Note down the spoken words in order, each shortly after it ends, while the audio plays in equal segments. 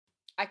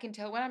I can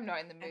tell when I'm not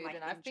in the mood, like,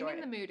 and I've been enjoy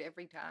in the it. mood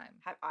every time.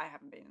 I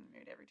haven't been in the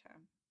mood every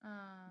time.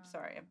 I'm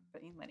sorry, I've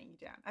been letting you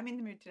down. I'm in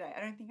the mood today. I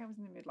don't think I was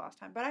in the mood last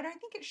time, but I don't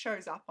think it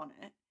shows up on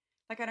it.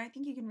 Like, I don't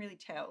think you can really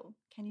tell.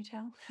 Can you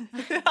tell?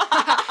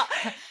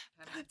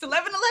 It's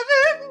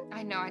 11:11.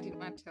 I know, I didn't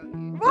want to tell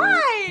you.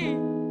 Why?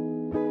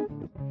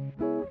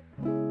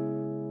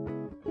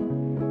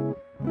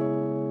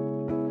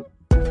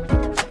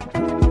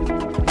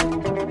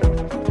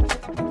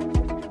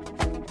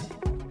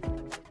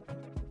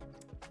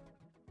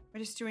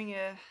 We're just doing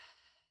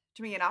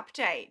an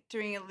update,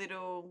 doing a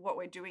little what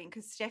we're doing,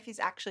 because Steph is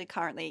actually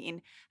currently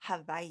in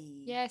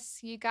Hawaii. Yes,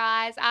 you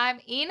guys, I'm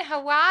in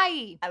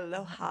Hawaii.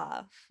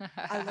 Aloha.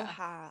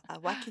 Aloha.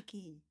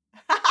 Waikiki.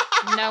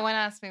 No one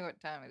asked me what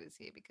time it is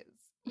here because,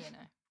 you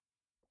know.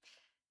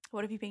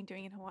 What have you been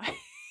doing in Hawaii?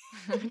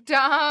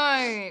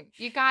 Don't.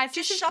 You guys,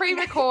 Just this is shopping.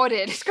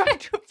 pre-recorded. Just going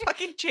to a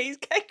fucking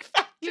cheesecake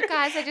factory. You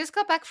guys, I just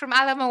got back from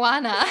Ala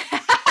Moana.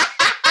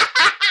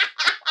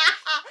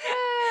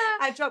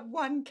 I dropped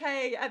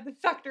 1K at the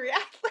factory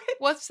outlet.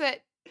 What's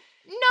that?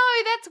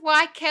 No, that's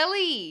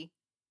Waikele.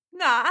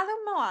 No, Ala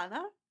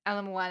Moana.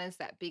 Ala Moana is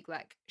that big,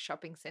 like,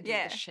 shopping centre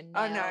Yeah. with the Chanel.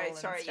 Oh, no, and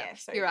sorry, stuff. yeah.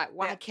 So You're right,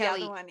 The other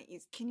Waikele. one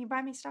is, can you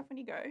buy me stuff when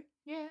you go?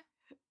 Yeah.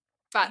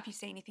 But Have you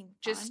seen anything fun?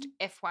 just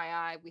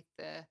FYI with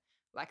the,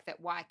 like,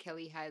 that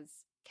Waikele has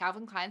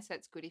Calvin Klein, so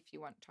that's good if you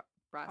want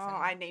bras Oh, and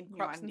I need new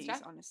crops and undies,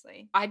 stuff.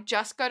 honestly. I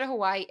just go to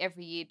Hawaii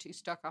every year to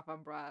stock up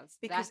on bras.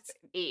 Because That's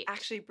it.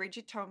 Actually,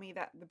 Bridget told me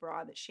that the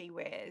bra that she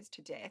wears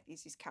to death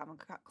is this Calvin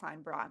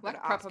Klein bra. I've like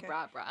got to ask proper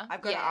her. bra.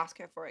 I've got to ask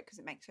her for it because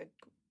it makes her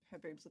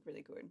boobs look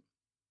really good.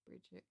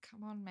 Bridget,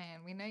 come on, man.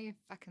 We know you're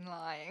fucking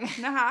lying.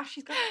 Nah,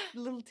 she's got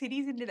little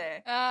titties into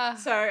there.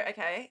 So,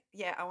 okay,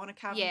 yeah, I want a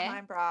Calvin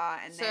Klein bra,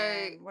 and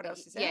then what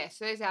else is there? Yeah,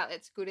 so those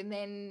outlets good. And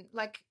then,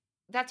 like,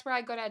 that's where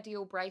I got our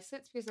Dior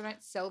bracelets because they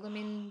don't sell them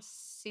in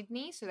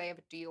Sydney. So they have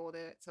a Dior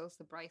there that sells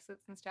the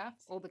bracelets and stuff,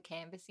 all the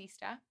canvassy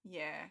stuff.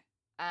 Yeah.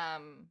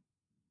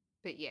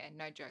 But yeah,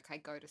 no joke. I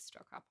go to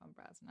stock up on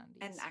bras and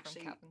undies. And from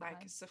actually, Calvin like,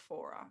 Klein.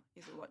 Sephora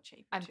is a lot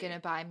cheaper. I'm too. going to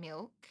buy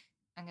milk.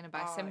 I'm going to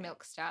buy some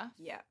milk stuff.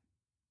 Yeah.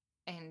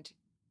 And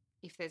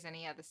if there's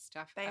any other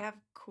stuff. They have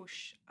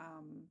Kush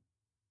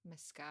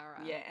mascara.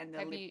 Yeah, and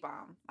the lip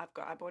balm.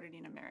 I bought it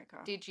in America.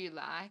 Did you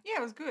like? Yeah,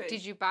 it was good.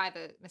 Did you buy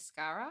the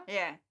mascara?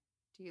 Yeah.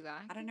 Do you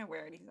like? I don't know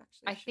where it is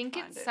actually. I think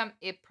it's some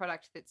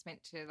product that's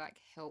meant to like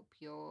help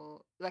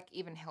your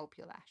even help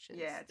your lashes.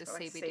 Yeah, it's the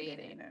got, like,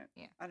 CBD in it.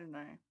 Yeah. I don't know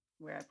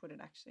where I put it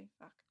actually.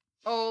 Fuck.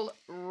 All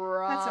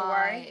right. That's a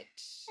worry.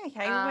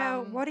 Okay,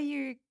 well, what are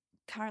you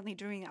currently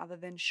doing other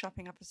than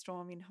shopping up a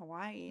storm in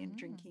Hawaii and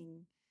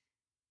drinking?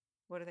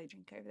 What do they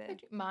drink over there?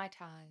 Mai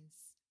Tais.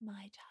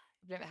 Mai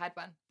Tai. I've never had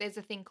one. There's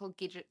a thing called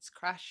Gidget's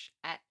Crush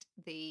at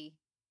the,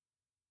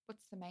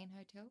 what's the main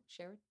hotel?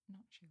 Sheraton?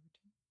 Not Sheraton.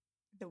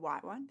 The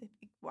white one? The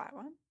big white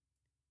one?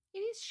 It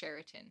is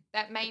Sheraton.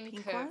 That main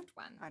pink curved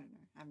one. I don't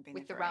know. I haven't been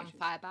with there the for rum ages.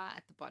 fibre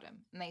at the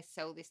bottom. And they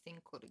sell this thing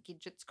called a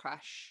Gidget's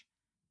Crush.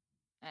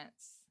 And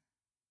it's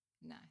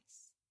nice.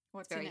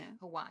 What's Very in it?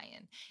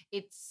 Hawaiian.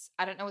 It's,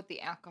 I don't know what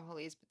the alcohol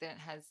is, but then it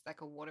has like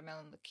a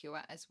watermelon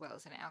liqueur as well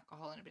as an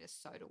alcohol and a bit of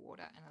soda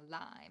water and a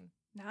lime.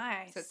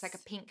 Nice. So it's like a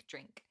pink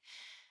drink.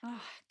 Oh,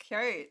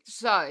 cute.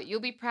 So you'll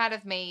be proud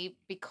of me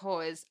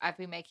because I've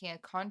been making a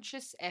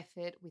conscious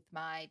effort with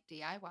my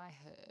DIY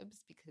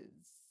herbs because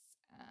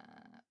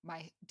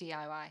my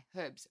DIY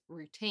herbs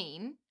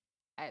routine,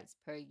 as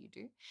per you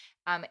do,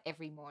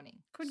 every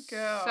morning. Good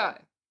girl. So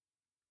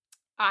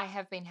I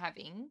have been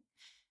having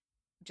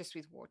just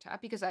with water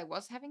because I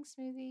was having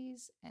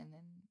smoothies, and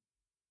then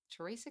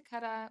Teresa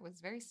Cutter was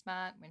very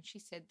smart when she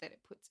said that it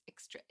puts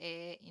extra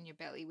air in your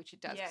belly, which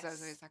it does. Because I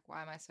was always like,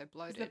 why am I so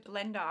bloated? It's the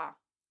blender.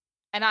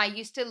 And I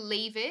used to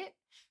leave it,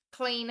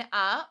 clean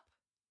up,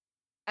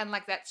 and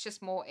like that's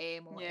just more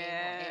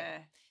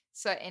air.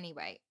 So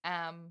anyway,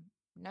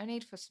 no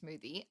need for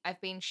smoothie.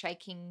 I've been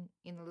shaking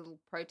in the little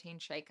protein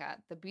shaker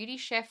the Beauty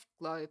Chef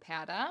Glow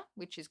powder,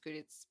 which is good.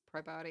 It's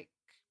prebiotic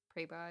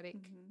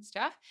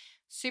stuff.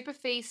 Super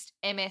Feast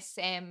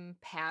MSM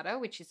powder,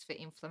 which is for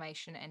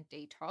inflammation and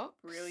detox.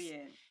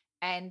 Brilliant.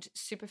 And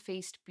Super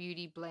Feast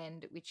Beauty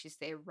Blend, which is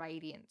their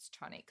Radiance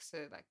tonic.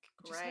 So like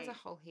it just has a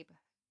whole heap of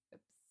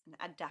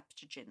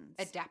adaptogens,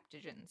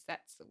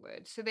 that's the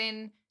word.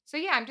 So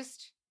yeah, I'm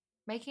just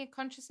making a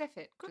conscious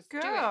effort. Good just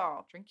girl. Do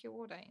it. Drink your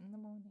water in the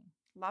morning.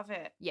 Love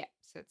it. Yeah,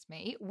 so it's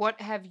me. What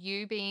have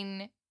you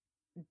been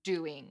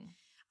doing?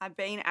 I've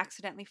been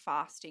accidentally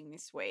fasting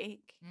this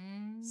week.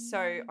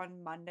 So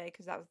on Monday,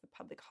 because that was the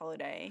public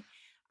holiday,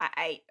 I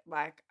ate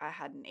like I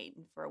hadn't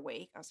eaten for a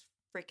week. I was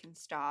freaking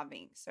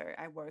starving. So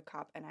I woke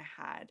up and I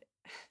had,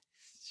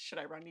 should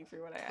I run you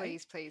through what I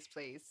ate?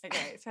 Please.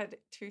 Okay, so I had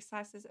 2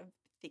 slices of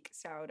thick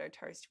sourdough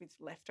toast with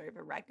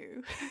leftover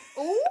ragu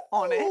Ooh,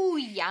 on it. Oh,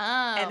 yum.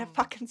 And a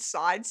fucking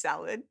side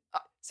salad.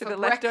 So for the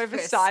leftover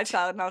breakfast. side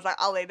salad, and I was like,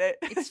 I'll eat it.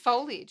 It's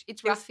foliage.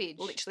 It's It was roughage.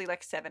 literally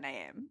like 7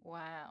 a.m.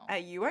 Wow. Are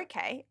you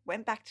okay?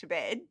 Went back to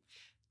bed,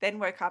 then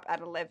woke up at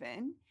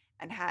 11,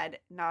 and had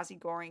nasi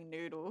goreng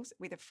noodles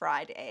with a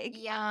fried egg.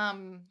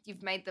 Yum.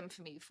 You've made them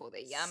for me before.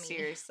 They're yummy.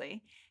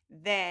 Seriously.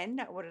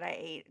 Then what did I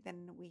eat?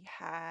 Then we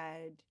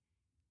had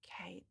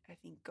Kate, I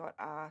think, got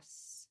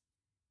us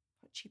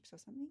chips or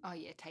something. Oh,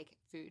 yeah. Take it.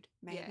 Food.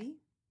 Maybe. Yeah.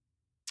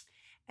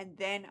 And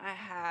then I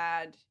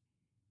had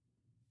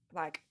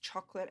like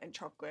chocolate and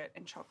chocolate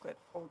and chocolate,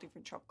 all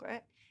different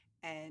chocolate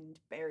and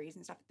berries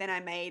and stuff. Then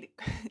I made,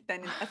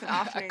 then as an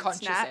afternoon a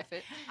conscious snack,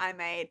 effort. I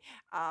made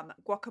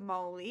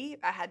guacamole.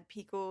 I had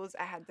pickles.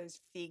 I had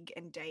those fig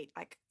and date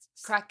like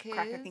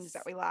cracker things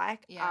that we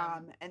like. Yeah.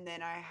 And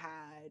then I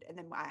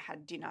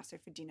had dinner. So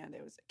for dinner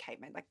there was Kate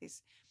made like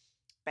this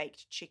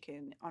baked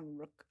chicken on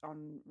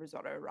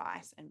risotto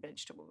rice and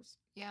vegetables.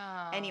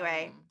 Yeah.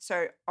 Anyway,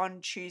 so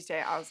on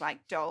Tuesday I was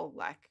like, doll,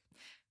 like,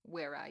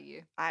 where are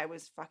you? I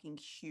was fucking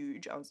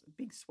huge. I was a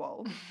big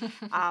swole.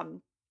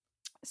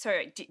 So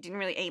I didn't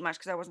really eat much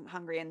because I wasn't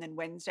hungry. And then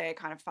Wednesday I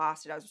kind of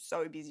fasted. I was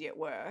so busy at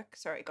work.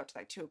 So it got to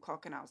like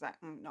 2:00 and I was like,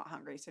 not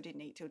hungry. So I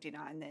didn't eat till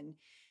dinner. And then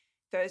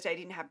Thursday I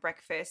didn't have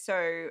breakfast.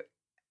 So,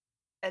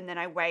 and then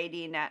I weighed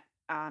in at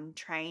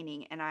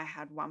training and I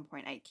had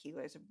 1.8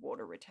 kilos of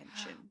water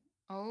retention.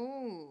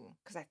 Oh.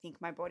 Because I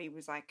think my body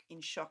was like in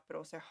shock, but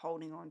also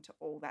holding on to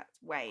all that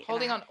weight.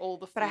 Holding on all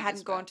the food. But I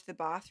hadn't gone to the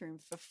bathroom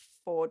for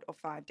 4 or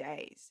 5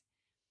 days.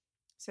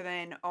 So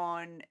then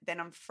on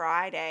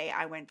Friday,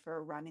 I went for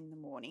a run in the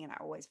morning, and I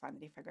always find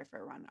that if I go for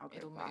a run, I'll go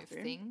to the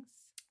bathroom. Move things.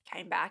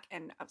 Came back,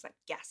 and I was like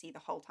gassy the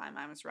whole time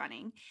I was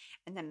running,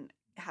 and then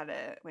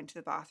went to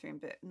the bathroom,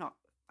 but not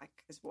like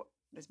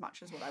as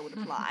much as what I would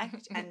have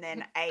liked. And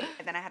then ate,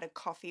 and then I had a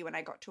coffee when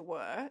I got to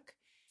work.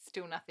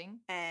 Still nothing.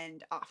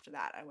 And after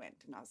that, I went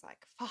and I was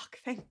like, fuck,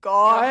 thank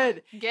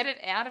God. Get it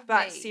out of me.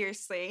 But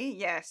seriously,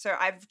 yeah. So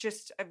I've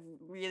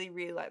really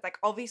realized, like,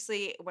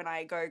 obviously when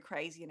I go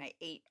crazy and I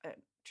eat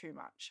too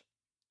much,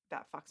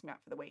 that fucks me up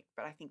for the week.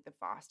 But I think the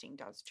fasting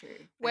does too.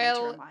 I need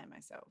to remind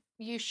myself.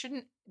 You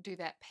shouldn't do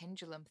that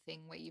pendulum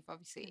thing where you've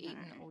obviously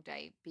eaten all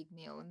day, big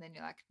meal, and then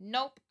you're like,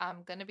 nope,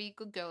 I'm going to be a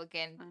good girl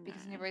again.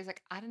 Because everybody's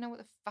like, I don't know what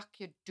the fuck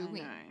you're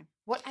doing.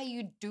 What are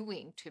you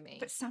doing to me?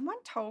 But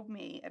someone told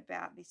me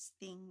about this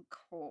thing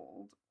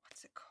called,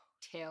 what's it called?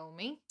 Tell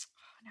me.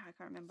 Oh, no, I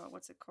can't remember.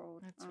 What's it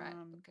called? That's right.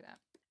 Look it up.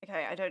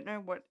 Okay, I don't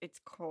know what it's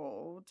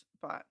called,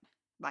 but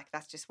like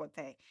that's just what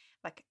they,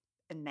 like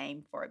a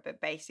name for it. But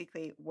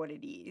basically what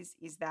it is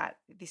that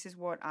this is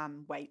what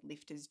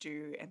weightlifters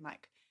do, and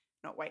like,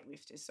 not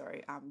weightlifters,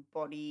 sorry,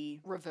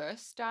 body...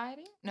 Reverse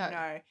dieting?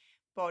 No,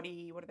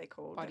 body, what are they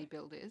called?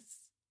 Bodybuilders.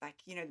 Like,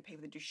 you know, the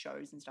people that do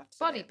shows and stuff.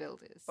 So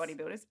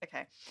bodybuilders.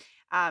 Okay.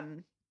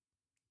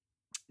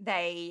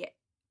 They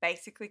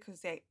basically,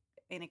 because they're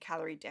in a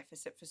calorie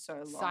deficit for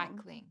so long.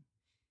 Cycling.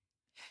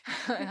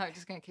 I'm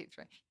just going to keep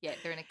throwing. Yeah,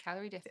 they're in a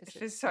calorie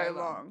deficit for so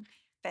long.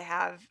 They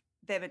have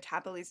their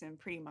metabolism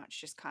pretty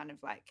much just kind of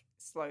like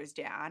slows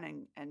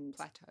down and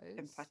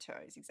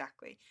plateaus,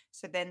 exactly.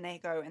 So then they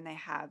go and they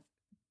have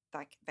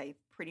like they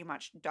pretty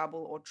much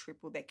double or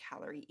triple their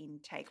calorie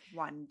intake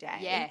one day.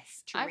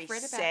 Yes, to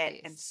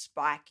reset and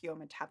spike your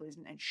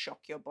metabolism and shock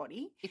your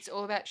body. It's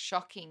all about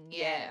shocking.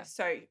 Yeah.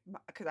 So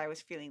because I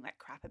was feeling like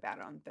crap about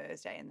it on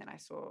Thursday, and then I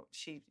saw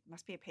she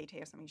must be a PT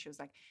or something. She was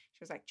like,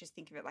 just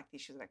think of it like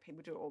this. She was like,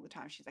 people do it all the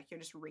time. She's like, you're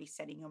just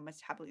resetting your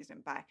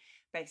metabolism by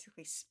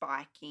basically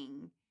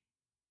spiking,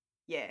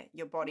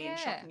 your body and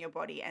shocking your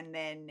body, and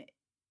then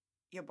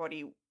your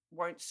body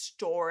won't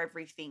store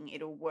everything.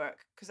 It'll work.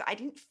 Because I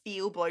didn't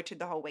feel bloated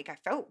the whole week. I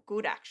felt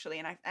good actually,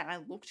 and I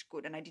looked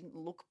good, and I didn't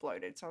look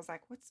bloated. So I was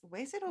like,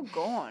 where's it all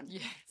gone?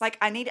 Yes. Like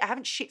I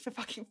haven't shit for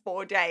fucking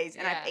 4 days,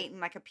 and I've eaten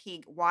like a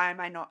pig. Why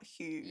am I not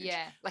huge?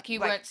 Yeah, like you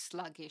weren't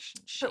sluggish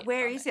and shit. But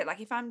where is it?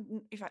 Like if I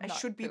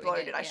should be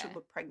bloated, I should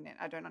look pregnant.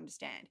 I don't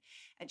understand.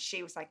 And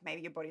she was like,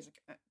 maybe your body's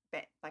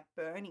like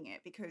burning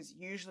it, because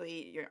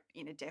usually you're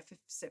in a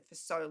deficit for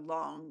so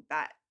long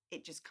that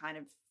it just kind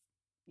of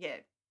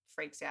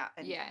freaks out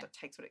and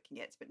takes what it can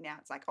get. But now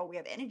it's like, oh, we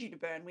have energy to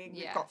burn. We've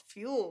got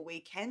fuel. We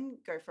can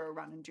go for a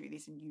run and do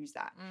this and use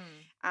that.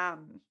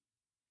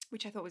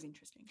 Which I thought was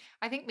interesting.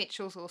 I think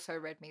Mitchell's also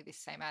read me this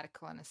same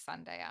article on a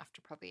Sunday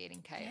after probably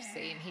eating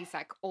KFC, and he's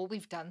like, all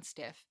we've done,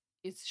 Steph,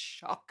 is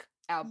shock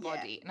our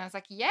body. And I was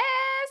like, yes,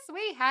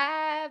 we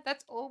have.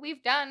 That's all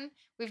we've done.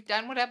 We've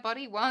done what our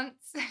body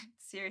wants.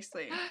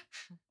 Seriously.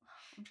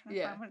 I'm trying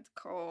to find what it's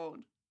called.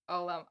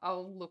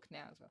 I'll look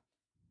now as well.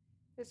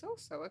 There's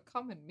also a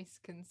common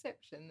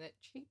misconception that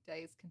cheat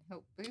days can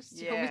help boost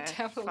your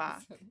metabolism.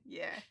 Fuck.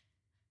 Yeah.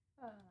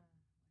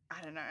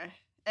 I don't know.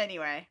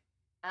 Anyway.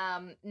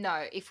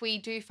 No, if we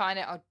do find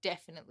it, I'll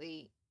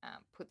definitely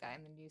put that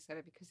in the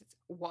newsletter, because it's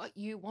what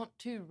you want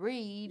to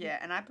read. Yeah,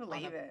 and I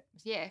believe it.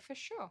 Yeah, for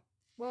sure.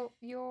 Well,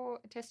 you're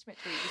a testament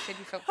to it. You said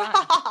you felt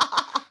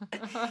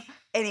fine.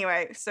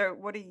 Anyway, so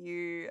what are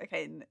you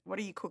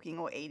cooking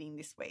or eating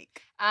this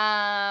week?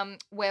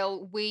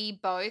 Well, we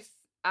both,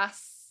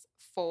 us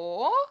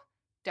 4,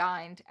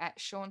 dined at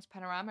Sean's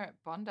Panorama at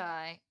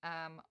Bondi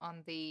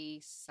on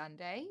the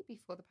Sunday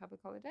before the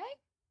public holiday.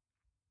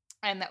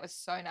 And that was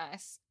so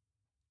nice.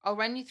 I'll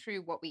run you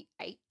through what we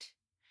ate.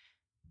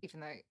 even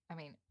though, I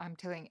mean, I'm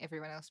telling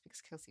everyone else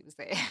because Kelsey was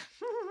there.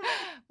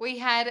 We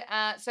had,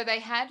 so they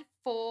had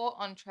 4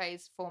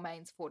 entrees, 4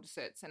 mains, 4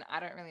 desserts, and I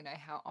don't really know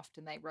how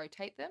often they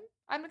rotate them.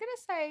 I'm going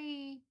to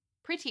say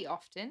pretty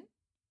often.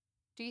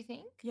 Do you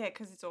think? Yeah,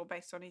 because it's all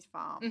based on his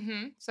farm.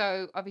 Mm-hmm.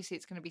 So obviously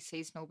it's going to be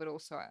seasonal, but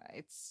also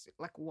it's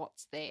like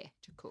what's there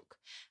to cook.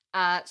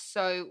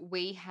 So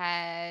we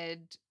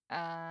had,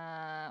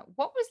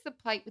 what was the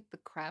plate with the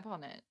crab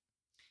on it?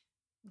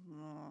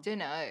 Don't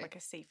know. Like a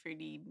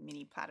seafoody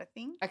mini platter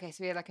thing. Okay, so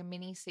we had like a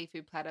mini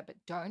seafood platter, but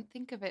don't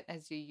think of it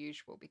as your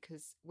usual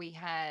because we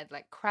had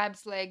like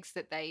crab's legs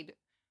that they'd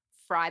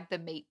fried the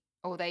meat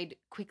or they'd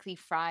quickly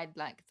fried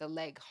like the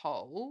leg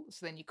whole.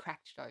 So then you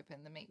cracked it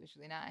open. The meat was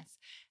really nice.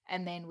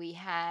 And then we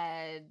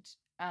had,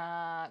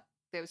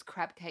 there was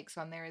crab cakes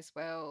on there as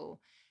well.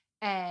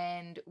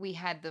 And we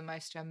had the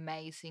most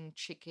amazing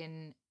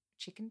chicken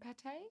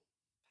pate?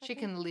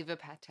 Chicken liver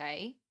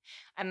pate,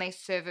 and they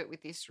serve it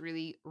with this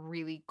really,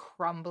 really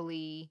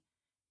crumbly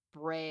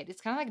bread.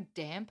 It's kind of like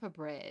damper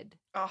bread.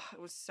 Oh, it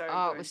was so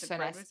good. It was the so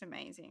bread nice. was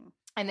amazing.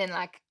 And then,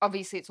 like,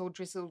 obviously it's all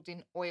drizzled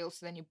in oil,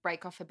 so then you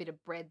break off a bit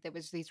of bread. There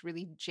was these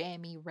really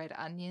jammy red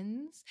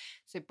onions.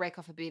 So break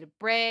off a bit of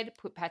bread,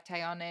 put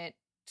pate on it,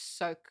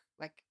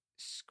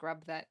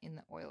 scrub that in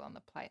the oil on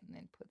the plate, and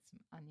then put some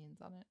onions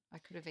on it. I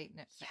could have eaten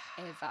it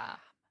forever.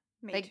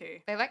 Me too.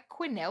 They like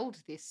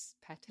quenelled this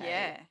pate.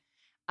 Yeah.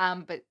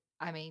 But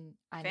I mean,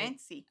 I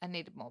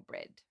needed more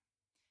bread.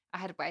 I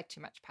had way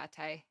too much pate.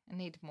 I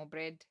needed more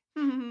bread,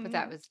 but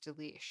that was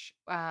delish.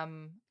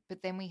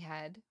 But then we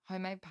had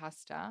homemade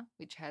pasta,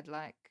 which had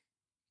like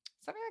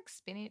something like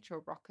spinach or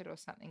rocket or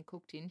something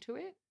cooked into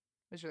it.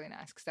 It was really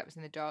nice because that was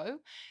in the dough.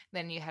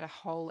 Then you had a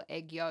whole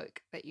egg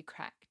yolk that you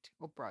cracked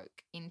or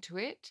broke into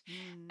it.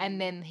 And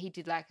then he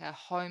did like a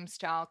home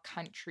style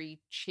country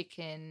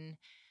chicken,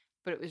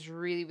 but it was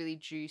really, really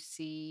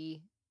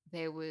juicy.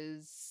 There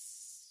was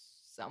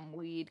some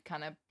weird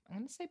kind of, I'm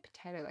going to say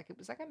potato, like it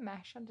was like a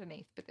mash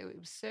underneath, but it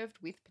was served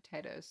with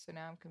potatoes. So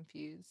now I'm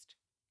confused.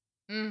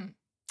 It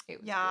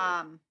was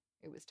yum.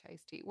 Good. It was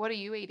tasty. What are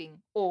you eating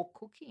or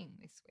cooking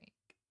this week?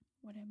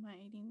 What am I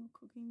eating or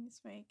cooking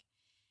this week?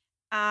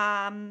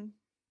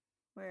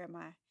 Where am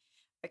I?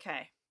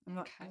 Okay. I'm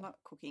not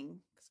cooking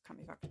because I can't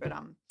be fucked, but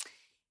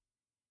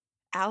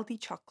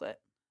Aldi chocolate.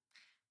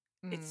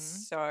 It's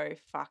so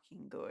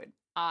fucking good.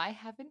 I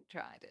haven't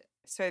tried it.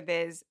 So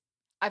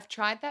I've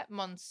tried that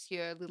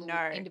Monsieur little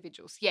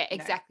individuals. Yeah,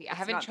 exactly. I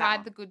haven't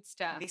tried the good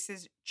stuff. This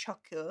is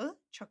chocolate.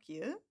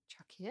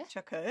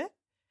 Chocolate.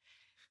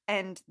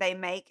 And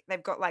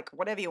they've got like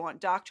whatever you want,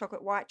 dark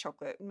chocolate, white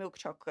chocolate, milk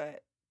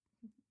chocolate,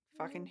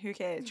 fucking who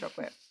cares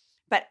chocolate.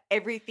 But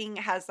everything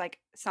has like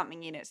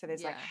something in it. So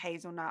there's like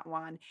hazelnut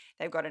one.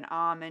 They've got an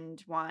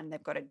almond one.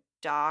 They've got a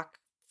dark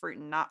fruit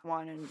and nut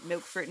one and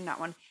milk fruit and nut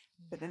one.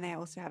 But then they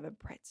also have a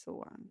pretzel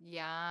one.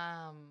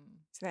 Yum.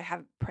 So they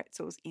have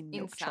pretzels in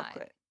milk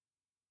chocolate.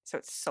 So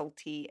it's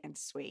salty and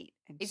sweet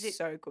and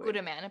so good. Good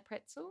amount of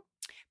pretzel?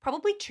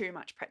 Probably too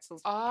much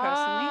pretzels, personally,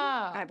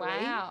 I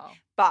believe. Wow.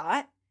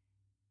 But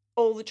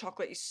all the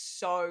chocolate is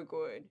so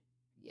good.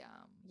 Yum.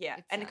 Yeah,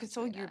 and it's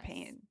all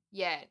European. Nice.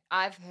 Yeah,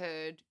 I've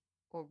heard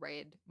or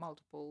read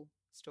multiple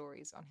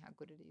stories on how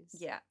good it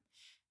is. Yeah.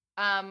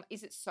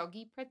 Is it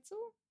soggy pretzel?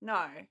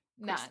 No.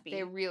 Nah,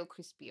 they're real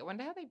crispy. I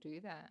wonder how they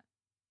do that.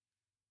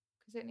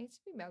 Because it needs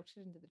to be melted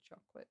into the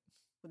chocolate.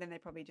 Well, then they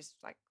probably just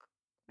like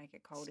make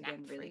it cold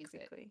again really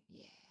quickly.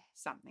 Yeah.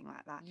 Something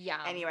like that. Yeah.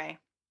 Anyway,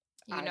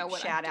 you know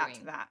what shout I'm out doing.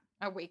 to that.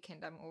 A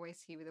weekend, I'm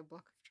always here with a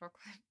block of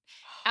chocolate.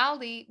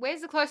 Aldi,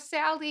 where's the closest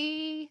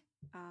Aldi?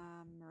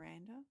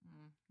 Miranda.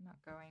 Not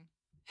going.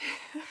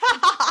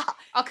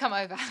 I'll come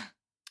over.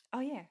 Oh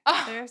yeah.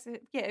 There's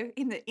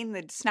in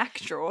the snack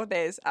drawer.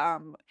 There's I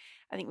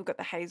think we've got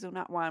the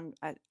hazelnut one.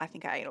 I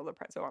think I ate all the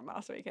pretzel one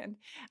last weekend.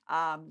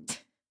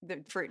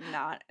 The fruit and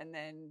nut, and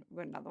then we've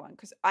got another one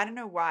because I don't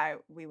know why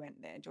we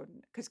went there,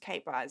 Jordan. Because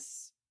Kate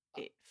buys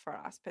it for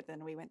us, but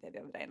then we went there the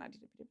other day and I did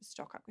a bit of a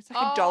stock up. It's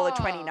like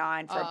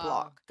 $1.29 for a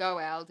block. Go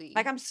Aldi.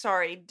 Like, I'm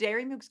sorry,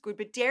 dairy milk's good,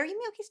 but dairy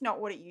milk is not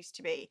what it used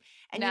to be.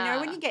 And you know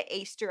when you get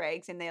Easter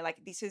eggs and they're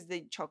like, this is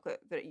the chocolate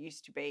that it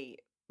used to be,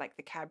 like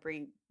the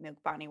Cadbury Milk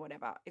Bunny,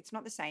 whatever. It's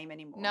not the same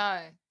anymore.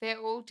 No,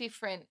 they're all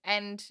different,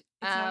 and it's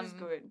not as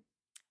good.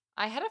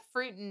 I had a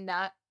fruit and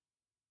nut,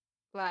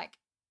 like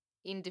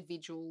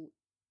individual.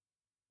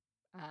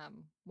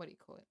 What do you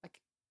call it? Like,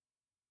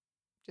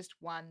 just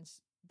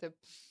ones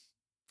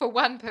for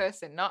one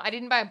person. No, I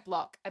didn't buy a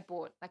block. I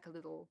bought like a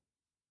little.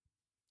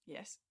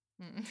 Yes.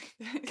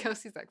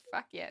 Kelsey's like,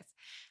 fuck yes.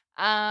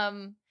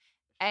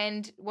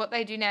 And what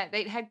they do now,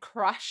 they had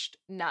crushed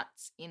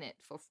nuts in it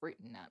for fruit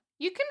and nut.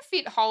 You can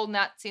fit whole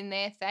nuts in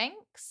there,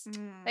 thanks.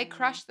 They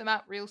crush them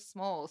up real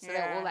small, so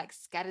they're all like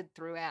scattered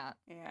throughout.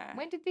 Yeah.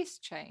 When did this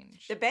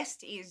change? The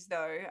best is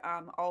though,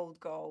 Old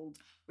Gold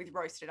with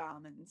roasted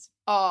almonds.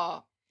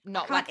 Oh,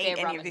 not I can't like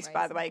eat any of this,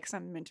 by the way, because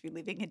I'm meant to be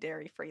living a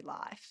dairy-free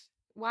life.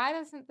 Why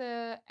doesn't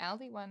the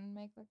Aldi one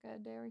make like a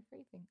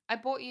dairy-free thing? I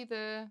bought you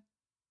the.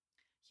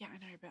 Yeah, I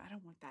know, but I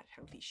don't want that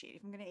healthy shit.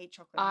 If I'm going to eat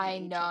chocolate, I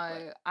know.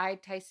 Chocolate. I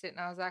tasted it and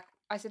I was like,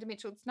 I said to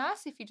Mitchell, it's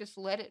nice if you just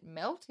let it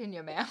melt in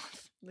your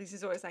mouth. Liz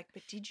is always like,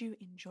 but did you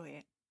enjoy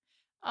it?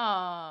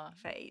 Ah.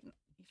 If I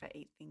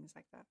eat things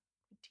like that,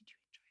 did you enjoy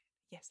it?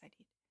 Yes, I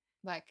did.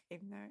 Like,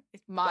 even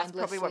though that's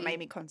probably what made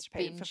me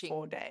constipated for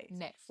 4 days.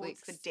 Netflix. Well,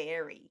 it's the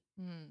dairy.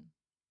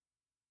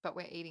 But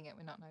we're eating it.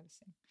 We're not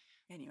noticing.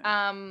 Anyway.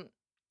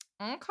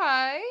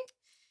 Okay.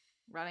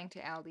 Running to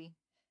Aldi.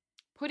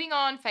 Putting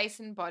on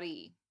face and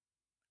body.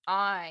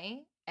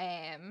 I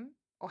am,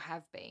 or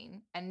have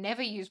been, and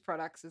never use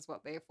products is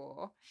what they're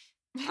for.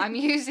 I'm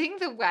using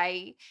the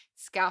Way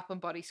scalp and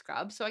body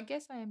scrub. So I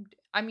guess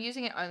I'm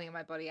using it only on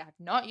my body. I have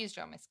not used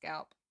it on my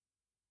scalp.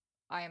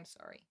 I am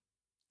sorry.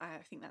 I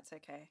think that's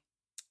okay.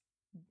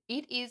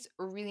 It is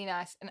really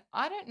nice. And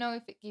I don't know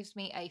if it gives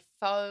me a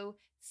faux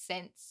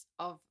sense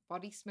of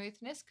body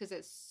smoothness because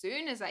as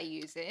soon as I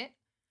use it,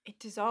 it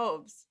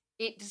dissolves.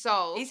 It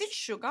dissolves. Is it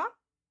sugar?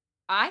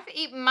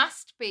 It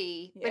must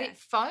be, but it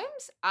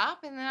foams up,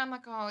 and then I'm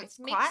like, oh, it's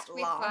mixed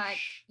with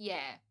lush. It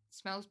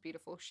smells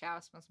beautiful. Shower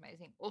smells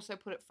amazing. Also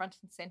put it front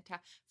and center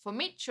for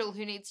Mitchell,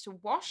 who needs to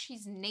wash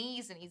his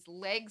knees and his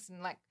legs,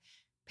 and like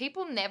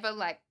people never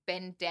like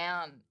bend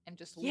down and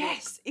just look.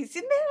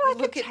 Isn't there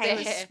like a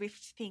Taylor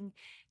Swift thing?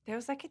 There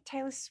was like a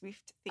Taylor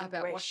Swift thing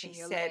about where she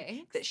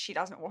said that she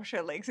doesn't wash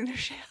her legs in the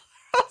shower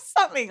or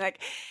something like.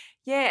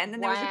 Yeah, and then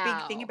there was a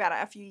big thing about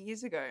it a few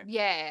years ago.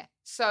 Yeah.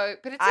 So,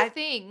 but it's a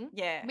thing.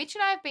 Yeah. Mitch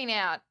and I have been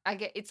out.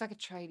 It's like a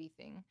tradie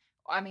thing.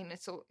 I mean,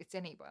 it's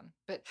anyone,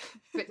 but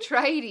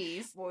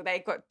tradies. Well,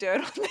 they got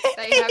dirt on their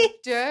They have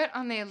dirt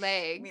on their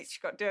legs.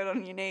 Mitch got dirt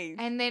on your knees.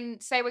 And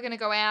then say we're going to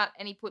go out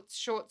and he puts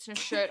shorts and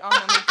a shirt on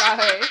and we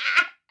go.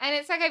 And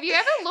it's like, have you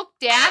ever looked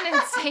down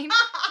and seen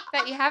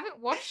that you haven't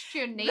washed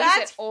your knees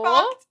at all?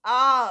 Fucked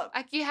up.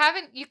 Like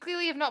you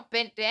clearly have not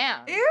bent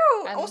down.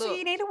 Ew. Also,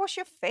 you need to wash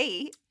your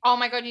feet. Oh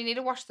my God, you need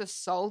to wash the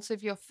soles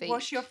of your feet.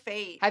 Wash your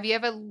feet. Have you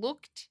ever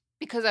looked?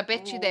 Because I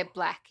bet you they're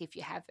black if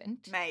you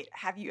haven't. Mate,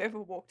 have you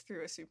ever walked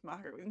through a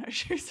supermarket with no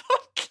shoes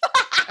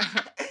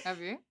on?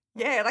 Have you?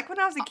 Yeah, like when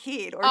I was a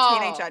kid or a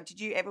teenager, did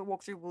you ever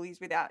walk through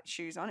Woolies without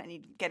shoes on and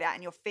you'd get out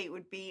and your feet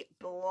would be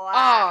black?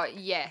 Oh,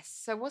 yes.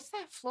 So what's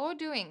that floor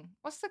doing?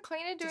 What's the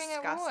cleaner doing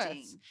at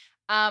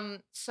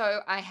Woolworths? So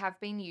I have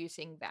been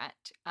using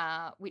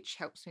that, which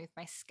helps me with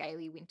my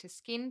scaly winter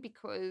skin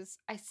because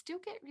I still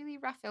get really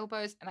rough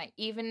elbows and I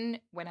even,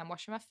 when I'm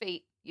washing my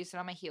feet, use it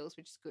on my heels,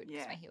 which is good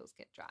because my heels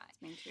get dry.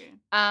 Me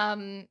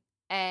too.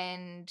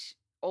 And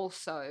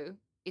also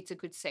it's a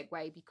good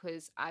segue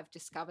because I've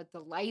discovered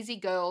the Lazy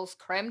Girls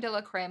creme de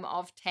la creme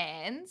of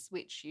tans,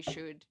 which you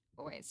should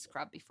always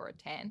scrub before a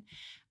tan.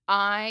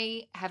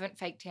 I haven't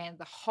fake tanned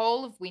the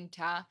whole of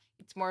winter.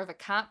 It's more of a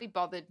can't be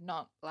bothered,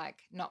 not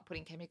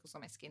putting chemicals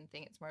on my skin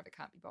thing. It's more of a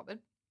can't be bothered.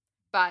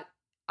 But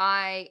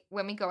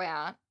when we go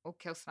out, or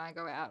Kelsey and I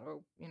go out,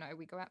 or,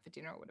 we go out for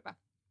dinner or whatever,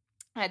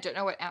 I don't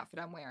know what outfit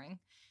I'm wearing.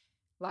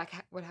 Like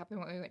what happened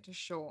when we went to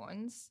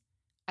Sean's.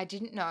 I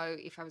didn't know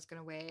if I was going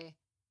to wear,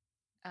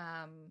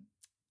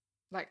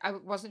 I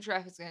wasn't sure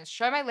if I was going to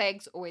show my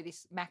legs or wear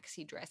this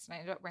maxi dress, and I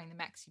ended up wearing the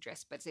maxi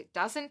dress, but it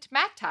doesn't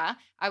matter.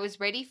 I was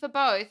ready for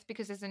both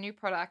because there's a new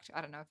product.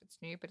 I don't know if it's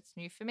new, but it's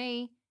new for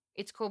me.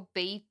 It's called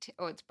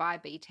it's by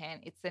B-Tan.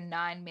 It's the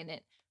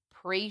 9-minute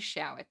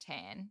pre-shower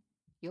tan.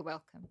 You're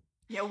welcome.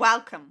 You're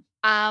welcome.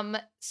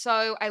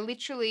 So I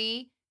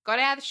literally got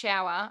out of the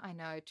shower. I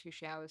know, 2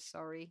 showers,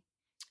 sorry.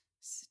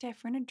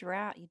 Steph, we're in a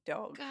drought, you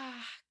dog.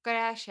 Got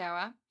out of the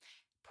shower.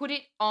 Put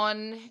it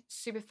on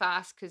super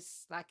fast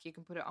because, you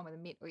can put it on with a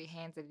mitt or your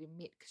hands at a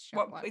mitt.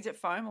 What is it,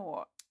 foam or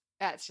what?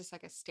 It's just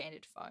like a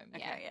standard foam.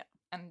 Okay, yeah.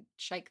 And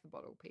shake the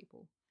bottle,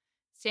 people.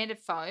 Standard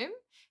foam.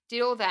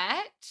 Did all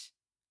that.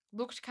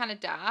 Looked kind of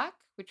dark,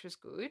 which was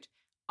good.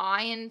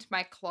 Ironed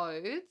my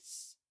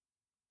clothes.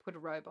 Put a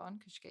robe on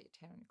because you get your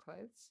tan on your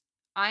clothes.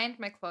 Ironed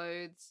my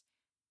clothes.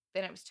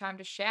 Then it was time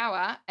to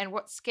shower. And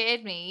what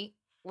scared me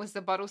was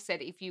the bottle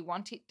said, if you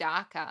want it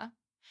darker,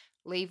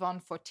 leave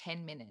on for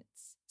 10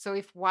 minutes. So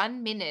if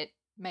 1 minute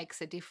makes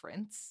a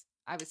difference,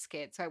 I was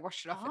scared. So I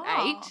washed it off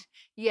at 8.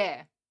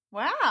 Yeah.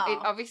 Wow. It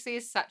obviously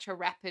is such a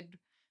rapid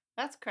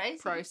That's crazy.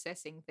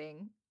 processing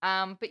thing.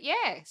 But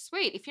yeah,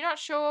 sweet. If you're not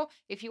sure,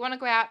 if you want to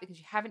go out because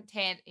you haven't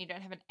tanned and you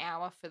don't have an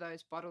hour for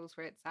those bottles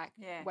where it's like,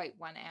 wait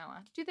 1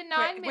 hour, do the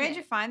 9 minutes. Where'd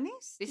you find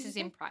this? This is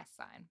in Price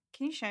Sign.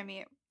 Can you show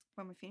me it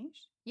when we're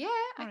finished? Yeah,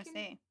 I want to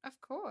see.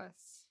 Of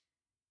course.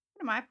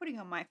 What am I putting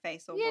on my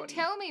face or body? Yeah,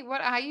 tell me,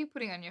 what are you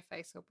putting on your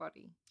face or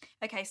body?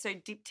 Okay, so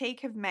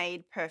Diptyque have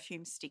made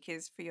perfume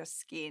stickers for your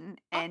skin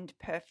and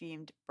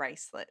perfumed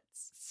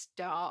bracelets.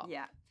 Stop.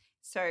 Yeah.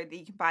 So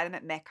you can buy them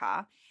at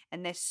Mecca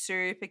and they're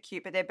super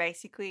cute, but they're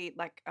basically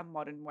like a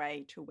modern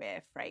way to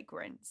wear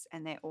fragrance.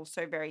 And they're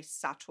also very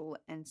subtle.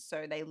 And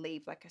so they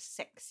leave like a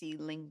sexy,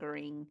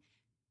 lingering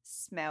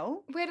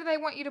smell. Where do they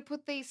want you to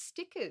put these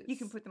stickers? You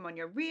can put them on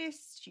your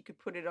wrist. You could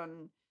put it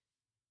on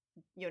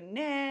your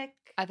neck.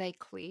 Are they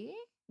clear?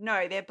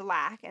 No, they're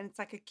black and it's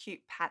like a cute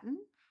pattern.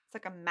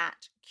 It's like a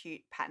matte,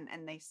 cute pattern,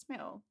 and they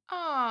smell. Oh.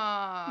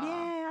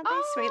 Yeah, aren't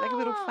they sweet? Like a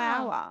little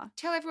flower.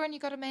 Tell everyone you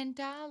got a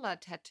mandala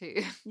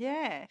tattoo.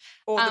 Yeah.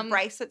 Or the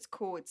bracelet's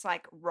cool. It's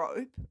like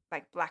rope,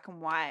 like black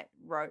and white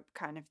rope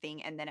kind of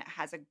thing, and then it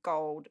has a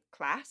gold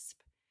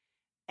clasp,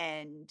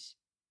 and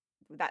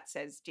that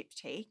says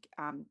Diptyque,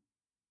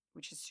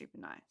 which is super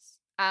nice.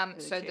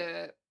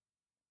 Really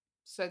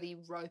so the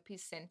rope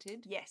is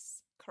scented?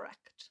 Yes,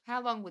 correct.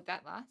 How long would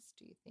that last,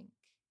 do you think?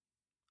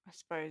 I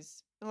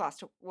suppose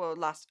it'll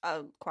last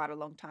quite a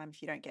long time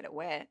if you don't get it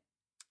wet.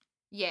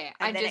 Yeah.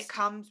 And then it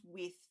comes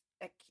with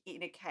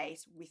in a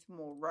case with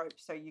more rope,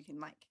 so you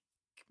can like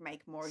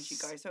make more as you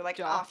go. So like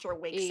after a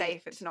week, say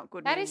if it's not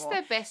good anymore. That is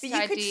the best idea.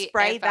 But you could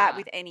spray that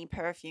with any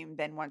perfume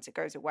then once it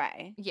goes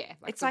away. Yeah.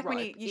 It's like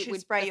when you should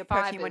spray your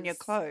perfume on your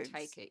clothes.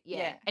 Take it.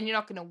 Yeah. And you're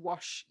not going to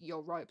wash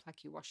your rope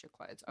like you wash your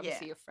clothes.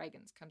 Obviously your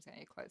fragrance comes out of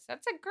your clothes.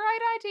 That's a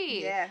great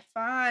idea. Yeah,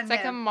 fun. It's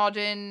like a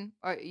modern,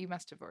 you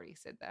must have already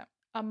said that.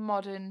 A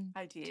modern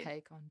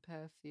take on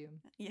perfume.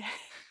 Yeah.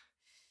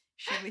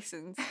 She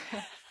listens.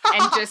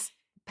 And just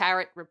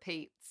parrot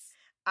repeats.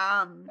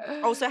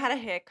 Also had a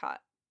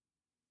haircut.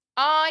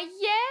 Oh,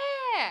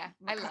 yeah.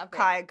 I love it.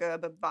 Kaia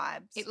Gerber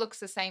vibes. It looks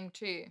the same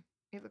too.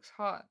 It looks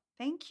hot.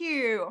 Thank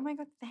you. Oh my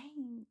God,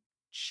 thanks.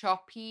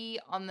 Choppy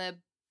on the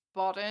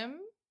bottom.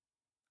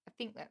 I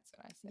think that's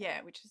what I said.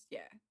 Yeah, which is,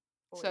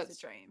 always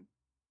a dream.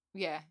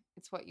 Yeah,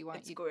 it's what you want.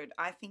 It's good.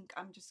 I think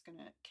I'm just going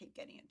to keep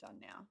getting it done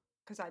now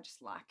because I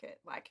just like it.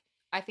 Like,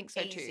 I think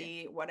so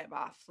easy, too.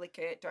 Whatever. Flick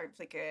it, don't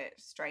flick it,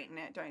 straighten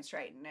it, don't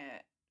straighten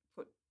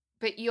it.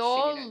 But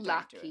you're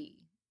lucky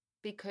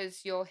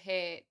because your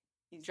hair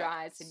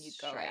dries and you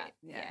go out.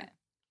 Yeah.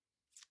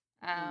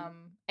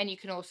 And you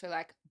can also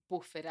like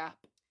buff it up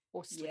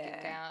or slick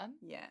it down.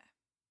 Yeah.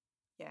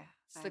 Yeah.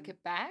 Slick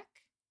it back,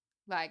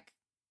 like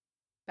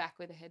back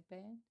with a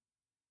headband.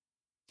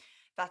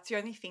 That's the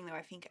only thing though.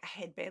 I think a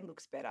headband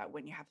looks better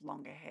when you have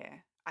longer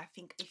hair. I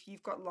think if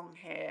you've got long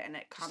hair and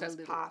it comes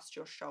past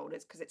your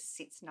shoulders because it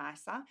sits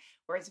nicer,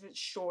 whereas if it's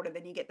shorter,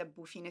 then you get the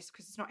buffiness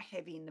because it's not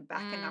heavy in the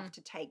back enough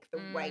to take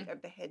the weight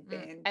of the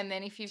headband. And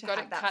then if you've got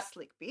it that cut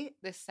slick bit,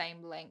 the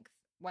same length,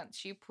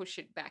 once you push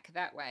it back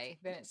that way,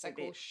 then it's like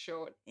all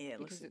short. Yeah, it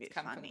looks a bit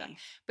funny.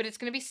 But it's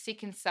going to be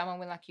sick in summer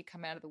when like you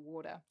come out of the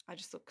water. I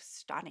just look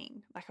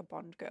stunning, like a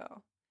Bond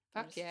girl.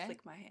 Fuck yeah.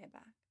 Flick my hair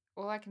back.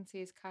 All I can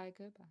see is Kaia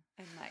Gerber.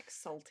 And like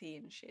salty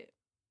and shit.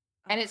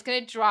 And it's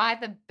going to dry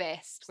the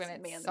best when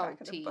it's me on salty. The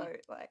back of the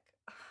boat, like.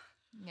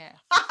 Yeah.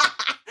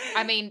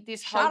 I mean,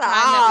 this whole time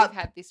that we've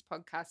had this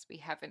podcast, we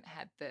haven't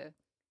had the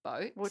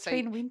boat. Well, it's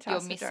been winter,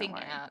 you're missing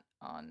out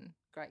on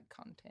great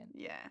content.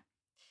 Yeah.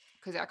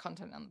 Because our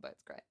content on the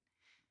boat's great.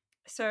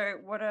 So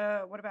what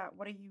are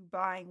you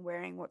buying,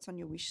 wearing? What's on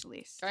your wish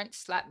list? Don't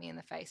slap me in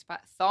the face,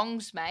 but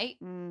thongs, mate.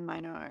 I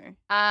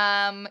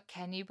know.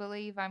 Can you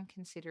believe I'm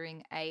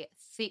considering a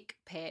thick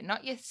pair,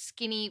 not your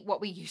skinny,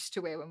 what we used to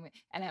wear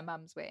and our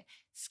mums wear,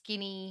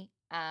 skinny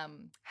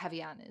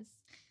Havaianas.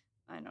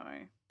 I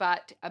know.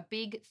 But a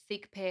big,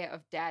 thick pair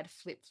of dad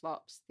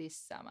flip-flops this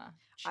summer.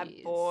 Cheers.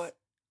 I bought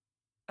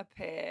a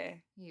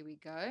pair. Here we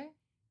go.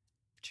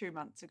 2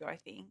 months ago, I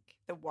think.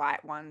 The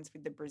white ones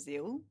with the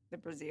Brazil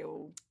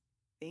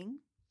thing.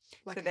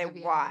 Like so they're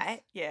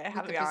white. Yeah.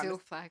 With the Brazil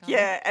flag on.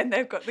 Yeah, and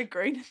they've got the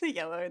green and the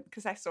yellow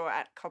because I saw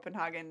at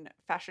Copenhagen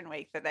Fashion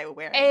Week that they were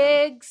wearing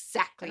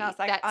exactly. them. And I was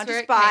like, I'll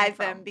just buy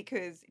them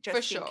because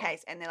just in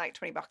case. And they're like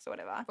 $20 or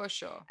whatever. For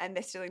sure. And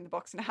they're still in the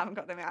box and I haven't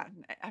got them out.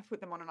 And I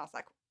put them on and I was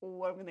like,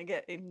 oh, I'm going to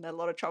get in a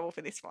lot of trouble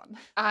for this one.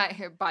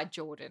 By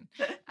Jordan.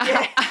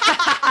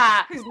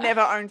 Who's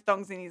never owned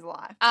thongs in his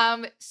life.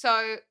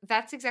 So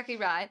that's exactly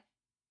right.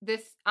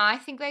 I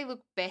think they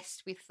look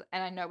best with,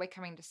 and I know we're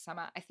coming to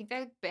summer, I think they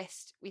look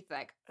best with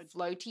like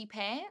floaty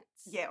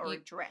pants. Yeah, or a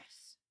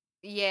dress.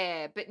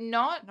 Yeah, but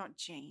not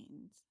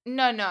jeans.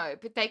 No,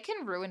 but they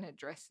can ruin a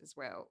dress as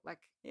well.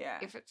 Like, yeah,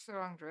 if it's the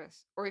wrong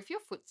dress. Or if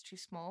your foot's too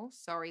small,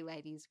 sorry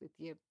ladies with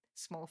your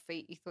small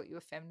feet, you thought you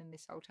were feminine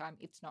this whole time.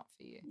 It's not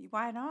for you.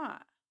 Why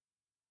not?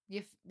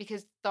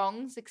 Because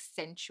thongs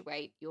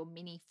accentuate your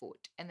mini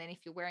foot. And then if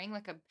you're wearing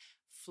like a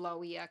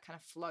flowier, kind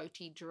of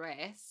floaty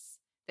dress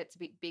that's a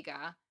bit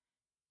bigger,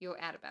 you're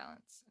out of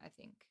balance, I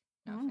think.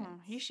 No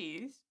offense. Here she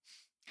is.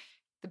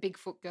 The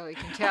Bigfoot girl, you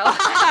can tell.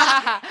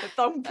 The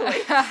thong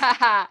police.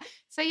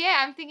 So yeah,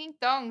 I'm thinking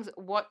thongs.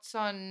 What's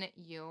in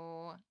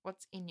your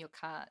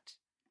cart?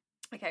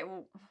 Okay,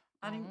 well,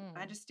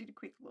 I just did a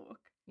quick look.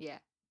 Yeah.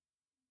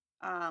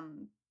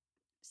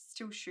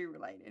 Still shoe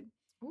related.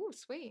 Oh,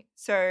 sweet.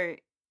 So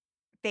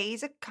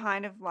these are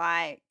kind of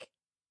like,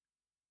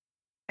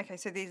 okay,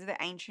 so these are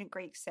the ancient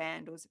Greek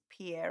sandals,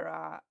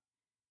 Piera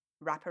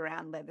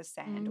wraparound leather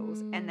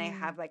sandals, and they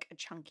have like a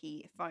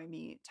chunky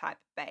foamy type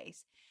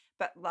base.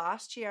 But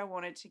last year I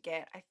wanted to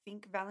get, I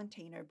think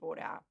Valentino bought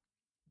out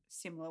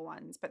similar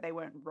ones, but they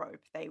weren't rope.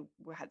 They're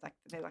like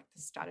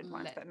the studded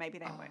ones, but maybe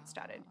they weren't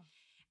studded,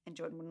 and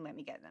Jordan wouldn't let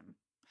me get them.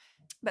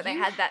 But they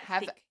had that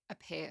thick... a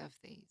pair of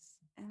these.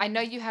 I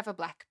know you have a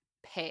black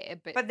pair,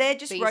 but they're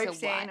just rope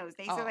sandals.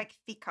 These are like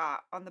thicker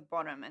on the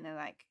bottom, and they're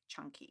like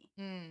chunky.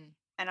 And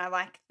I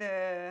like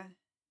the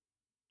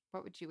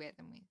What would you wear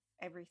them with?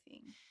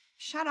 Everything.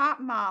 Shut up,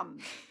 Mum.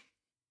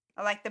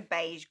 I like the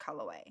beige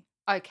colorway.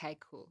 Okay,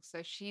 cool.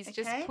 So she's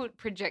just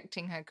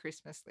projecting her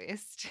Christmas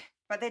list.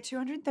 But they're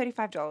 $235.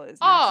 Oh.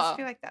 I just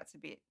feel like that's a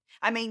bit.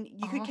 I mean,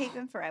 you could keep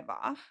them forever.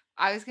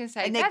 I was going to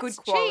say, and they're good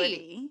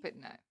quality. Cheap, but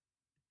no.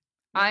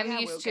 Maybe I'm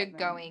used to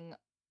going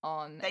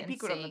on. They'd be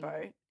good on the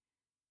boat.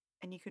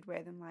 And you could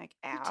wear them like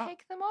out. You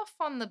take them off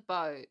on the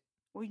boat.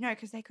 Well, no,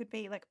 because they could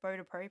be like boat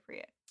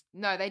appropriate.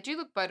 No, they do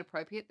look boat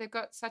appropriate. They've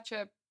got such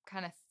a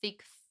kind of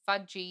thick,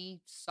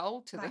 fudgy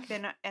sole to them. They're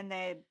not, and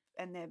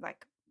they're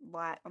like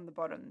light on the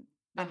bottom.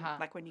 Then,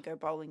 like when you go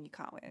bowling, you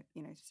can't wear,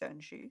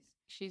 certain shoes.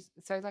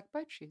 So like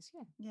boat shoes,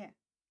 yeah. Yeah.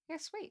 Yeah,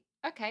 sweet.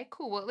 Okay,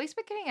 cool. Well, at least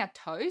we're getting our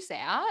toes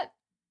out.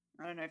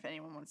 I don't know if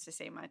anyone wants to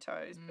see my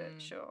toes,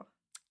 but sure.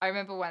 I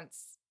remember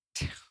once,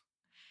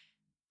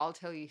 I'll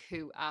tell you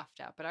who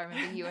after, but I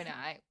remember you and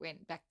I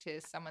went back to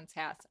someone's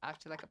house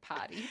after like a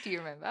party. Do you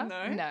remember?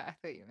 No, I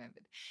thought you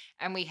remembered.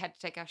 And we had to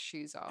take our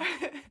shoes off.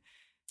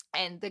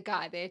 And the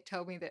guy there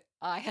told me that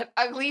I had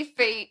ugly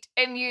feet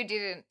and you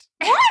didn't.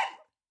 What?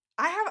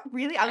 I have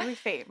really ugly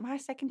feet. My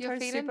second toe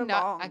is super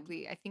long.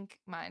 Ugly. I think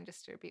mine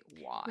just are a bit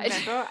wide.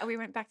 Remember, we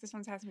went back to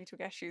someone's house and we took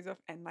our shoes off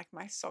and like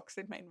my socks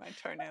had made my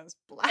toenails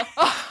black. And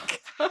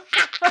I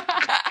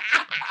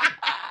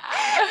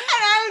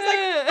was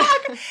like,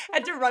 fuck. I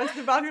had to run to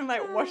the bathroom and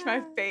like wash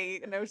my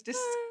feet and it was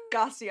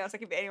disgusting. I was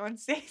like, if anyone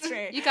sees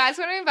me. You guys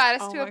want to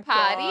invite us to a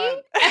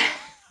party?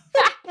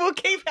 We'll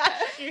keep our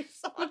shoes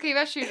on. We'll keep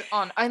our shoes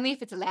on, only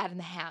if it's allowed in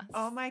the house.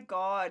 Oh my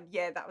God.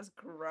 Yeah, that was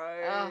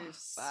gross. Oh,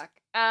 fuck.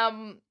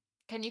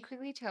 Can you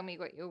quickly tell me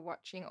what you're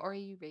watching or are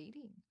you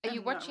reading? Are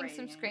you watching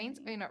some screens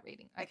or are you not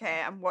reading?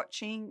 Okay, I'm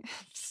watching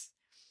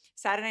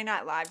Saturday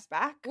Night Live's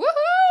back.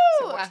 Woohoo!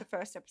 So watch the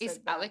first episode.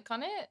 Is Alec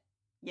on it?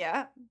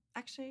 Yeah.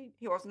 Actually,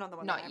 he wasn't on the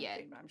one not that I yet.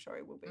 seen, but I'm sure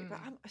he will be. But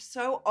I'm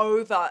so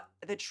over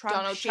the Trump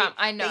Donald shit Trump,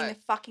 I know. being the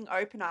fucking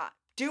opener.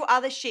 Do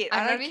other shit.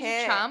 I don't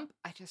care. Trump.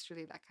 I just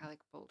really like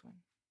Alec Baldwin.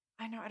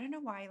 I know. I don't know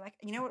why. Like,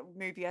 you know what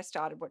movie I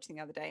started watching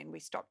the other day and we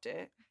stopped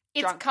it?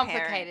 It's Drunk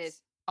complicated.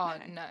 Parents. Oh,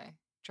 no.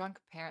 Drunk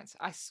Parents.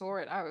 I saw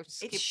it. I would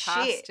skip it's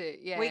past shit. it.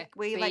 Yeah.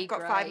 We like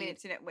got 5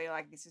 minutes in it. We're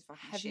like, this is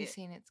fucking Have shit. you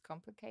seen It's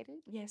Complicated?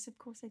 Yes, of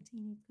course I've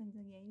seen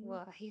it.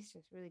 Well, he's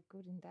just really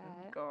good in that.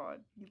 Oh God,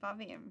 you love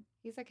him.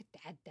 He's like a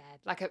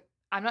dad.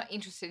 I'm not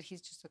interested.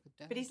 He's just like a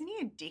dad. But isn't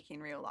he a dick in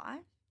real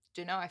life?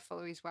 Do you know I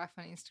follow his wife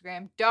on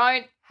Instagram?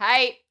 Don't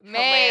hate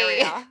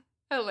me.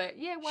 Hilarious.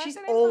 Yeah, why she's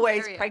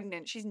always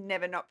pregnant. She's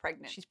never not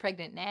pregnant. She's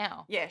pregnant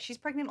now. Yeah, she's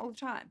pregnant all the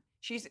time.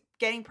 She's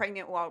getting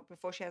pregnant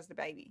before she has the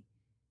baby.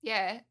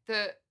 Yeah,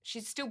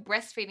 she's still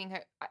breastfeeding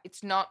her.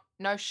 It's no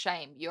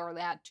shame. You're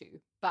allowed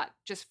to, but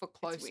just for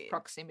close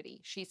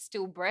proximity. She's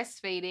still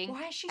breastfeeding.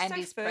 Why is she so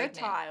fertile?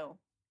 Pregnant.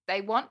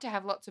 They want to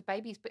have lots of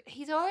babies, but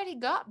he's already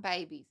got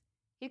babies.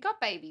 He's got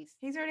babies.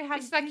 He's already had.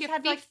 It's like your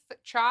fifth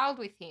child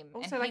with him.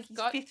 Also, and like his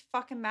fifth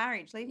fucking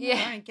marriage. Leave him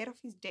alone. Get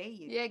off his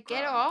D. Yeah,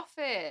 get off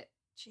it.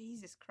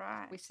 Jesus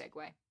Christ. We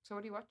segue. So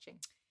what are you watching?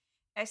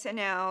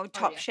 SNL,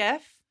 Top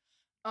Chef.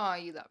 Oh,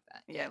 you love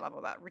that. Yeah, I love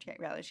all that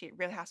reality shit.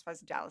 Real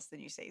Housewives of Dallas, the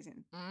new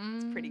season.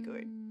 It's pretty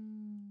good.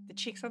 The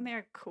chicks on there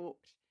are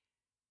cooked.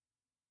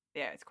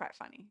 Yeah, it's quite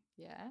funny.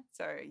 Yeah.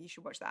 So you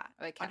should watch that.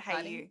 Are they on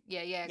Hey You.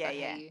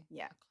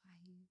 Yeah.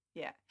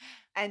 Yeah.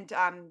 And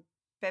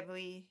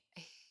Beverly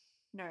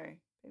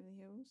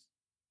Hills?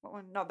 What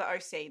one? No, the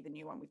OC, the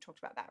new one. We've talked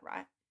about that,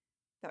 right?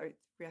 The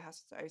Real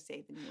Housewives of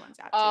OC, the new one's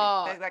out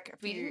too. There's like a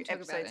few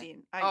episodes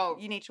in.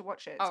 You need to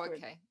watch it. It's good.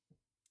 Okay.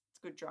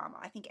 Good drama.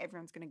 I think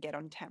everyone's going to get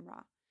on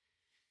Tamra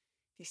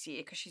this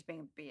year because she's being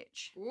a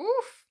bitch.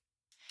 Oof.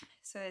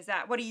 So there's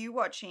that. What are you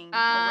watching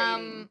or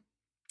reading?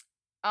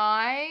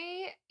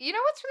 You know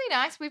what's really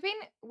nice?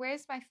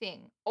 Where's my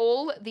thing?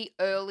 All the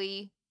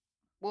early,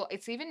 well,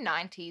 it's even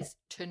 90s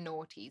to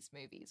noughties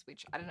movies,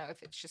 which I don't know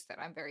if it's just that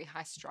I'm very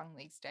high strung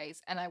these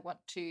days and I want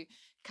to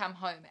come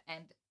home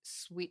and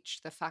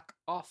switch the fuck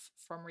off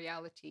from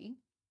reality,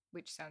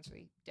 which sounds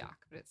really dark,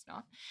 but it's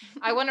not.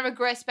 I want to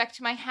regress back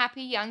to my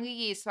happy younger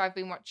years. So I've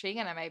been watching,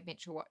 and I made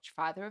Mitchell watch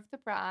Father of the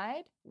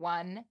Bride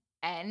 1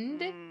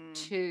 and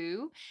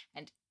 2.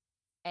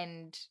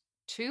 And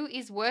 2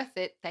 is worth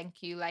it.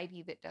 Thank you,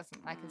 lady that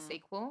doesn't like a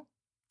sequel.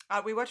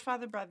 We watched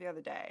Father of the Bride the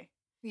other day.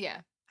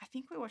 Yeah. I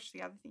think we watched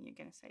the other thing you're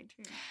going to say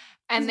too.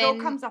 And then it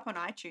all comes up on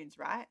iTunes,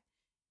 right?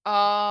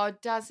 Oh,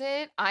 does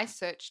it? I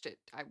searched it.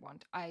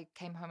 I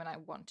came home and I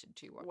wanted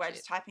to watch it.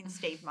 Just type in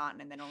Steve Martin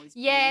and then all his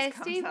movies comes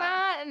Steve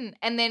Martin.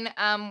 And then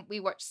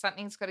we watched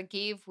Something's Gotta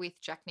Give with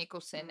Jack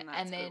Nicholson.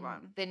 And then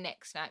the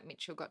next night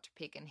Mitchell got to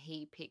pick and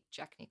he picked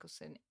Jack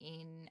Nicholson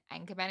in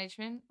Anger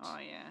Management. Oh,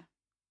 yeah.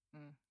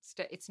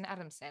 It's an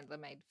Adam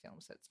Sandler made film,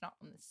 so it's not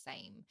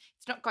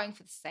not going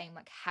for the same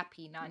like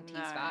happy 90s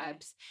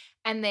vibes.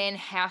 And then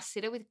House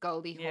Sitter with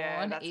Goldie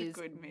Hawn is a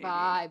good movie.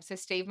 Vibe. So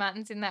Steve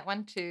Martin's in that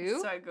one too.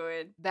 So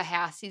good. The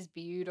house is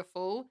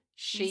beautiful.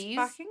 She's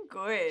fucking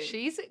good.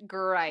 She's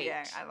great.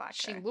 Yeah, I like her.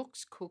 She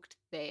looks cooked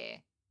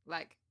there.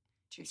 Like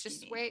too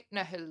just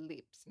her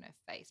lips and her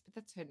face, but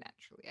that's her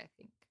naturally, I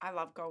think. I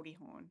love Goldie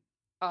Hawn.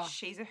 Oh,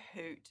 she's a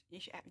hoot. You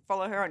should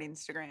follow her on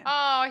Instagram.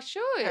 I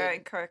should. Her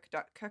and Kirk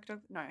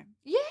Douglas. No.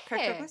 Yeah. Kirk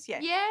Douglas. Yeah.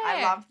 Yeah.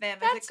 I love them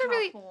That's as a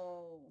really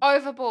couple.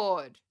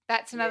 Overboard.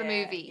 That's another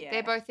Yeah, movie. yeah.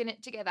 They're both in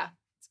it together.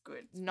 It's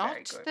good. It's very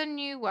Not good. the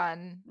new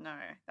one No,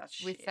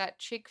 that's with shit. that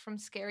chick from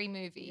Scary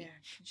Movie. Yeah.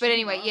 But She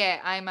anyway, not? yeah,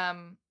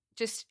 I'm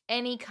just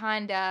any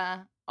kind of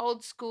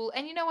old school.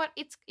 And you know what?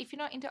 It's if you're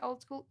not into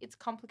old school, it's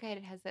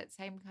complicated. It has that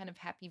same kind of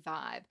happy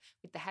vibe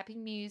with the happy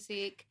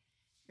music.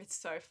 It's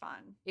so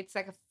fun. It's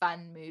like a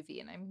fun movie,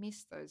 and I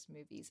miss those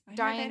movies. I know,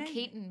 Diane they don't-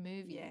 Keaton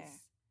movies. Yeah.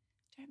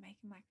 Don't make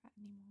them like that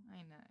anymore.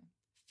 I know.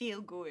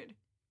 Feel good.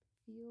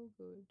 Feel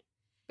good.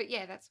 But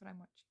yeah, that's what I'm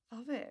watching.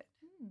 Love it.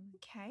 Hmm.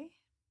 Okay.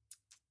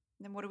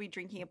 Then what are we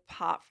drinking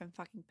apart from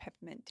fucking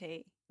peppermint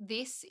tea?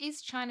 This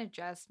is China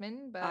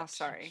Jasmine, but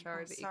sorry.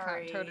 sorry Oh, that you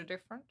can't tell the sorry.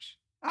 difference.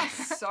 Oh,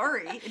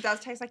 sorry. It does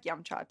taste like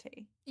yum cha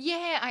tea.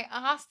 Yeah, I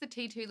asked the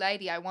T2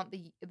 lady, I want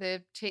the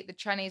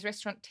Chinese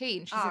restaurant tea,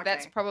 and she Oh, said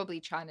that's okay. probably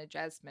China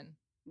Jasmine.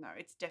 No,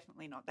 it's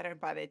definitely not. They don't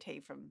buy their tea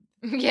from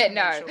Yeah,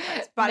 no, conventional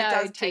place, but no, it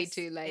does T2 taste,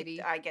 lady.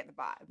 I get the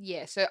vibe.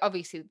 Yeah, so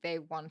obviously they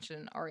want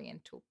an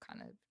oriental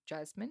kind of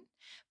jasmine.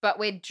 But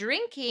we're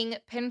drinking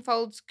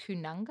Penfolds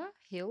Kunanga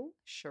Hill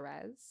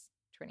Shiraz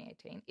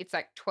 2018. It's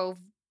like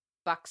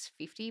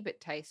 $12.50, but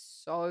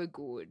tastes so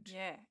good.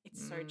 Yeah,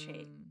 it's so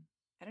cheap.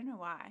 I don't know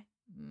why.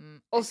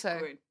 It's Also,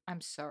 good.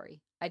 I'm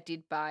sorry. I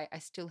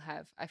still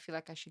have. I feel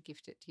like I should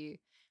gift it to you.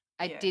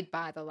 I Yeah. did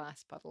buy the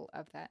last bottle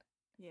of that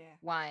Yeah.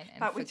 wine and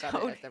But we forgot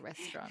told it at the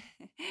restaurant.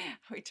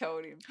 we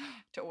told him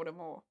to order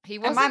more. He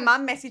And wasn't. my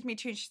mum messaged me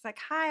too. And she's like,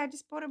 "Hi, I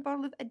just bought a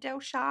bottle of Adele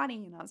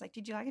Shani," and I was like,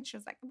 "Did you like it?" She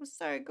was like, "It was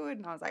so good,"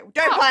 and I was like,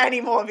 "Don't Oh. buy any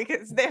more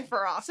because they're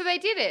for us." So they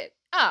did it.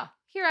 Oh,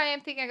 here I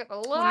am thinking I got the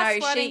Well, last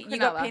no, one in you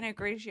got Cronulla. Pinot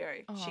Grigio.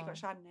 She Oh. got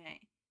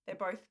Chardonnay. They're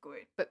both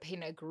good. But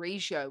Pinot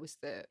Grigio was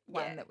the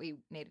one Yeah. that we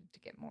needed to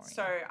get more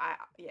So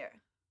in.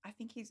 I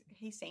think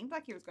he seemed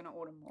like he was going to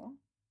order more.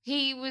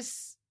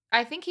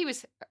 I think he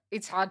was,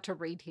 it's hard to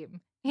read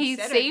him. He He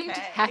said seemed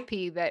okay.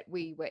 happy that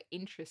we were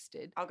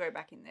interested. I'll go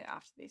back in there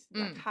after this. And be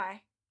like, Mm.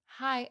 hi.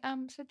 Hi,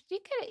 so did you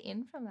get it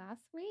in from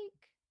last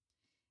week?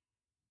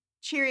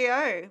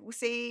 Cheerio. We'll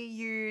see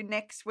you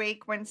next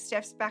week when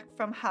Steph's back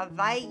from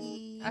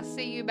Hawaii. I'll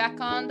see you back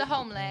on the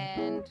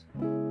homeland.